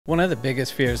One of the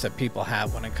biggest fears that people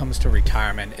have when it comes to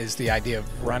retirement is the idea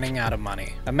of running out of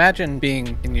money. Imagine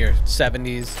being in your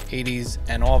 70s, 80s,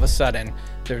 and all of a sudden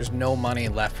there's no money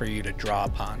left for you to draw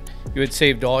upon. You had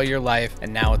saved all your life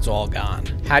and now it's all gone.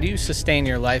 How do you sustain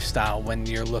your lifestyle when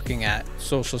you're looking at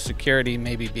Social Security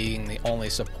maybe being the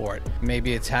only support?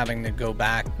 Maybe it's having to go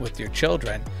back with your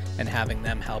children and having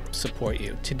them help support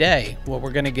you. Today, what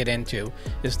we're going to get into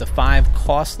is the 5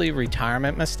 costly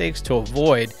retirement mistakes to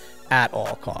avoid at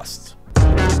all costs.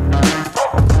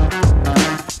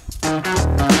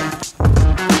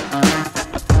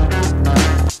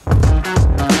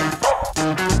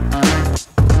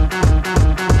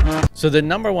 So the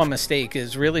number one mistake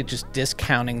is really just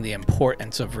discounting the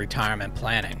importance of retirement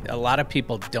planning. A lot of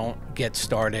people don't get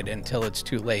started until it's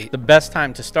too late. The best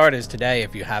time to start is today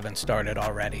if you haven't started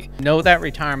already. Know that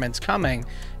retirement's coming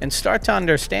and start to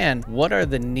understand what are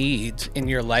the needs in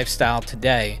your lifestyle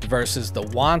today versus the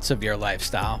wants of your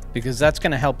lifestyle, because that's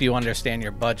going to help you understand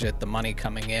your budget, the money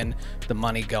coming in, the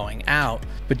money going out.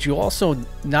 But you also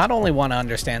not only want to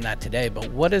understand that today,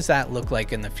 but what does that look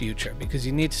like in the future? Because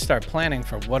you need to start planning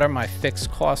for what are my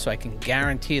fixed costs so I can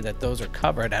guarantee that those are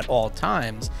covered at all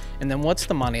times. And then what's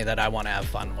the money that I want to have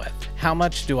fun with? How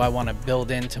much do I want to build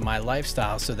into my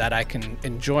lifestyle so that I can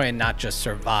enjoy and not just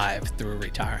survive through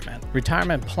retirement?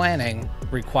 Retirement planning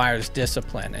requires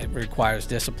discipline. It requires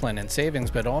discipline and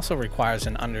savings, but also requires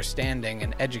an understanding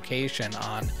and education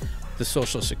on the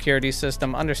Social Security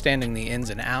system, understanding the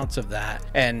ins and outs of that,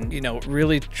 and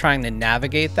really trying to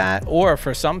navigate that, or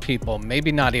for some people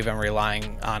maybe not even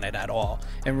relying on it at all,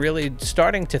 and really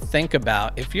starting to think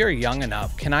about, if you're young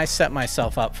enough, can I set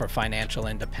myself up for financial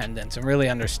independence, and really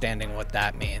understanding what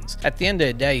that means. At the end of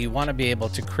the day, you want to be able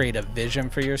to create a vision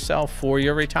for yourself for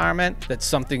your retirement that's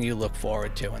something you look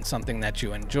forward to and something that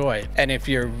you enjoy. And if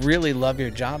you really love your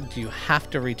job, do you have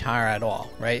to retire at all,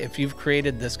 right? If you've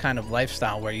created this kind of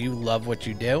lifestyle where you love what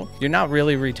you do, you're not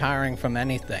really retiring from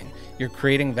anything. You're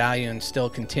creating value and still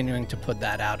continuing to put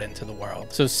that out into the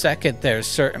world. So second, there's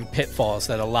certain pitfalls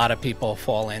that a lot of people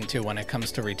fall into when it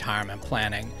comes to retirement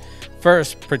planning.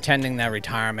 First, pretending that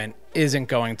retirement isn't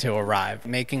going to arrive,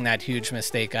 making that huge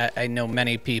mistake. I know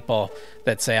many people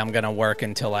that say, I'm going to work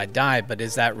until I die, but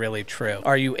is that really true?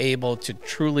 Are you able to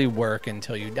truly work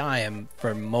until you die? And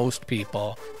for most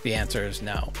people, the answer is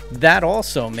no. That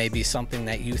also may be something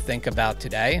that you think about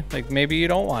today. Like maybe you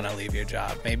don't want to leave your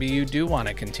job. Maybe you do want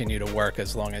to continue to work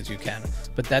as long as you can,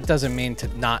 but that doesn't mean to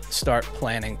not start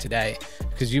planning today,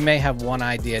 because you may have one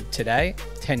idea today,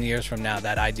 10 years from now,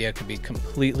 that idea could be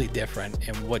completely different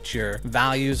in what your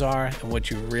values are and what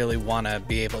you really want to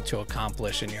be able to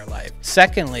accomplish in your life.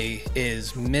 Secondly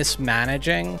is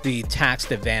mismanaging the tax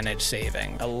advantage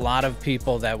saving. A lot of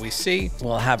people that we see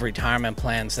will have retirement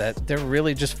plans that they're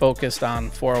really just focused on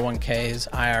 401ks,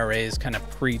 IRAs, kind of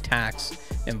pre-tax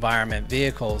environment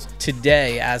vehicles.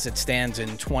 Today, as it stands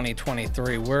in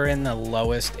 2023, we're in the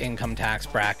lowest income tax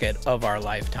bracket of our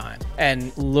lifetime.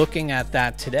 And looking at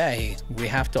that today, we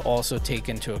have to also take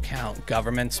into account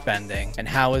government spending and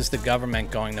how is the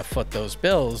government going to foot those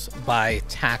bills by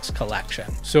tax collection.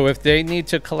 So if they need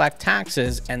to collect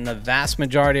taxes and the vast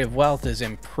majority of wealth is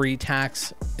in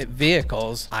pre-tax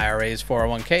vehicles, IRAs,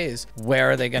 401ks, where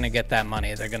are they going to get that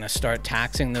money? They're going to start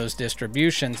taxing those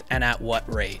distributions, and at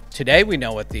what rate? Today we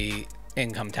know what the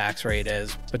income tax rate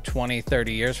is, but 20,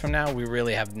 30 years from now, we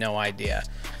really have no idea.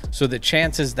 So the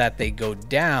chances that they go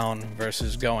down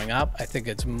versus going up, I think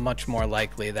it's much more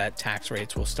likely that tax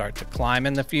rates will start to climb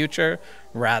in the future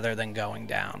rather than going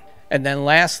down. And then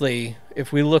lastly,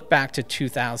 if we look back to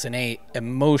 2008,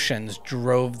 emotions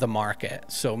drove the market.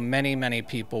 So many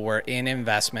people were in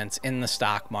investments in the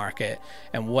stock market.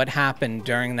 And what happened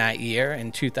during that year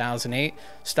in 2008,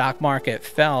 stock market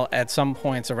fell at some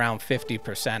points around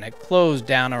 50%. It closed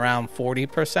down around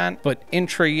 40%, but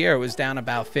intra-year it was down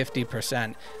about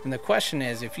 50%. And the question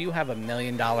is, if you have $1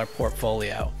 million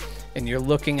portfolio, and you're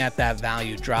looking at that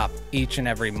value drop each and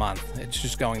every month, it's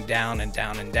just going down and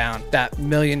down and down. That $1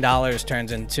 million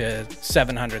turns into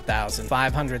 $700,000,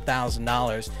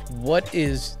 $500,000. What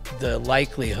is the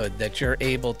likelihood that you're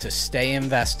able to stay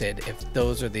invested if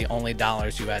those are the only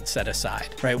dollars you had set aside,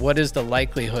 right? What is the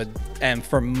likelihood? And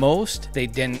for most, they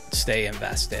didn't stay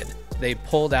invested. They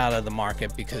pulled out of the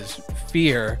market because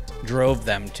fear drove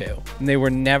them to. And they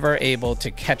were never able to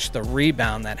catch the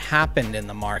rebound that happened in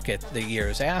the market the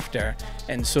years after.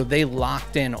 And so they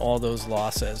locked in all those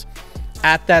losses.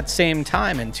 At that same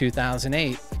time in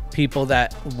 2008, people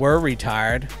that were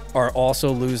retired are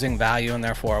also losing value in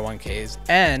their 401ks,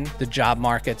 and the job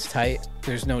market's tight.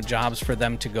 There's no jobs for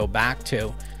them to go back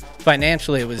to.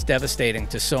 Financially, it was devastating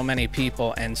to so many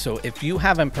people. And so if you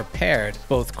haven't prepared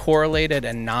both correlated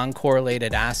and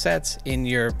non-correlated assets in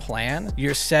your plan,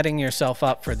 you're setting yourself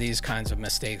up for these kinds of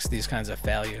mistakes, these kinds of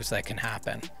failures that can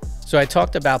happen. So I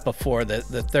talked about before that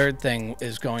the third thing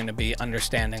is going to be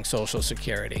understanding Social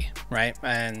Security, right?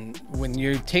 And when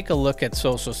you take a look at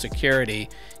Social Security,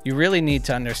 you really need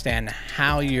to understand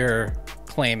how you're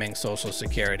claiming Social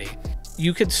Security.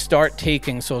 You could start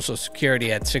taking Social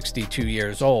Security at 62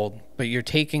 years old, but you're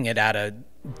taking it at a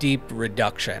deep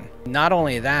reduction. Not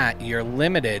only that, you're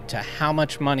limited to how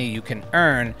much money you can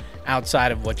earn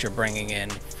outside of what you're bringing in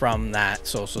from that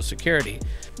Social Security.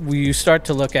 You start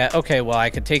to look at, okay, well, I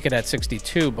could take it at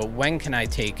 62, but when can I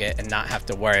take it and not have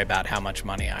to worry about how much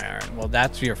money I earn? Well,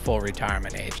 that's your full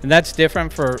retirement age. And that's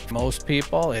different for most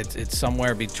people. It's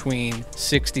somewhere between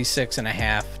 66 and a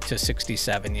half to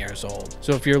 67 years old.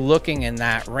 So if you're looking in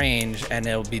that range, and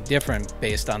it'll be different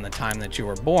based on the time that you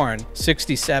were born,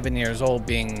 67 years old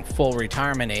being full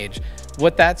retirement age,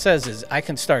 what that says is I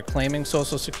can start claiming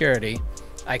Social Security,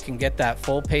 I can get that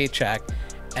full paycheck,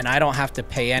 and I don't have to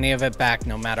pay any of it back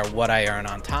no matter what I earn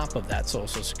on top of that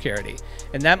Social Security.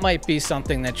 And that might be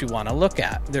something that you want to look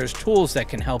at. There's tools that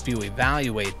can help you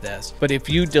evaluate this. But if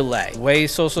you delay, the way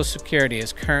Social Security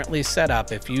is currently set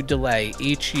up, if you delay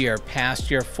each year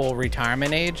past your full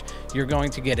retirement age, you're going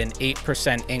to get an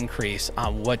 8% increase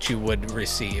on what you would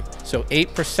receive. So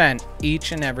 8%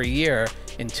 each and every year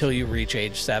until you reach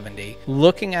age 70.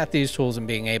 Looking at these tools and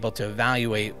being able to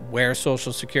evaluate where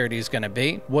Social Security is going to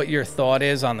be, what your thought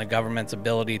is on the government's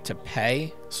ability to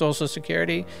pay Social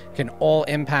Security, can all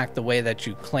impact the way that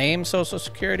you claim Social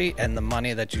Security and the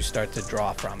money that you start to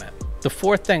draw from it. The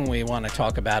fourth thing we want to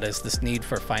talk about is this need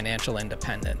for financial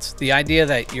independence. The idea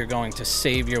that you're going to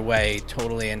save your way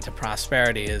totally into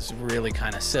prosperity is really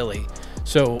kind of silly.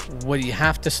 So what you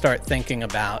have to start thinking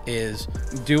about is,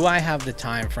 do I have the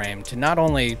time frame to not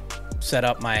only set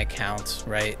up my accounts,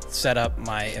 right? Set up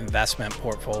my investment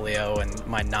portfolio and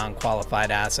my non-qualified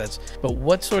assets, but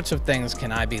what sorts of things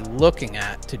can I be looking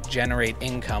at to generate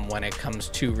income when it comes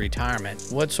to retirement?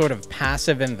 What sort of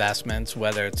passive investments,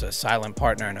 whether it's a silent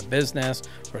partner in a business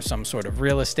or some sort of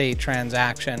real estate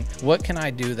transaction, what can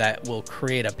I do that will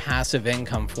create a passive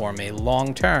income for me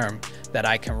long-term that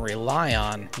I can rely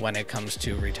on when it comes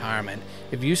to retirement?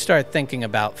 If you start thinking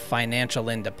about financial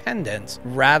independence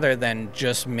rather than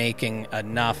just making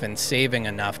enough and saving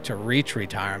enough to reach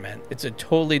retirement, it's a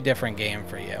totally different game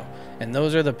for you. And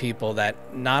those are the people that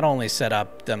not only set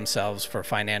up themselves for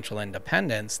financial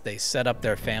independence, they set up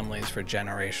their families for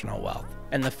generational wealth.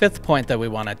 And the fifth point that we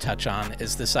want to touch on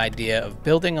is this idea of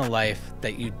building a life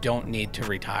that you don't need to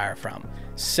retire from.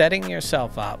 Setting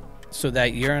yourself up so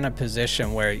that you're in a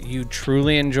position where you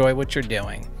truly enjoy what you're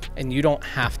doing and you don't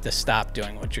have to stop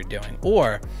doing what you're doing.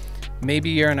 Or maybe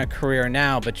you're in a career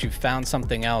now, but you've found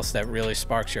something else that really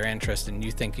sparks your interest and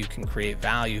you think you can create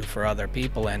value for other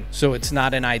people. And so it's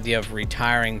not an idea of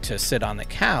retiring to sit on the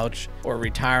couch or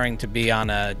retiring to be on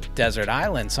a desert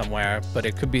island somewhere, but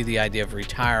it could be the idea of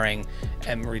retiring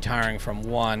and retiring from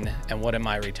one, and what am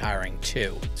I retiring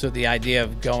to? So the idea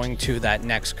of going to that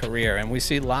next career. And we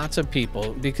see lots of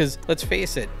people, because let's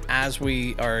face it, as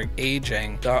we are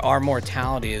aging, our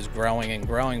mortality is growing and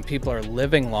growing. People are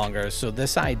living longer. So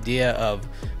this idea of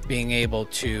being able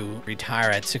to retire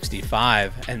at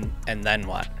 65 and then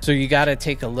what? So you got to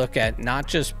take a look at not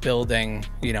just building,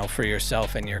 for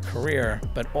yourself and your career,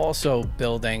 but also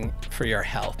building for your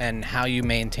health and how you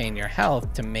maintain your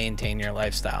health to maintain your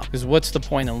lifestyle. Because what's the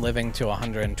point in living to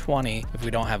 120 if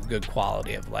we don't have good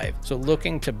quality of life? So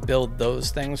looking to build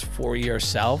those things for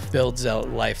yourself builds a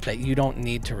life that you don't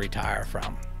need to retire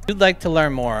from. If you'd like to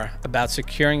learn more about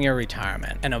securing your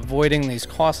retirement and avoiding these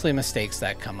costly mistakes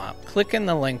that come up, click in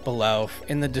the link below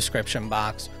in the description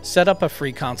box, set up a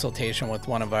free consultation with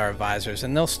one of our advisors,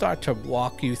 and they'll start to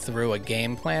walk you through a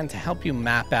game plan to help you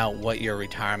map out what your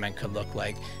retirement could look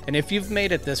like. And if you've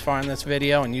made it this far in this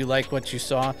video and you like what you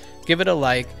saw, give it a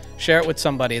like, share it with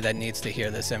somebody that needs to hear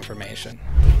this information.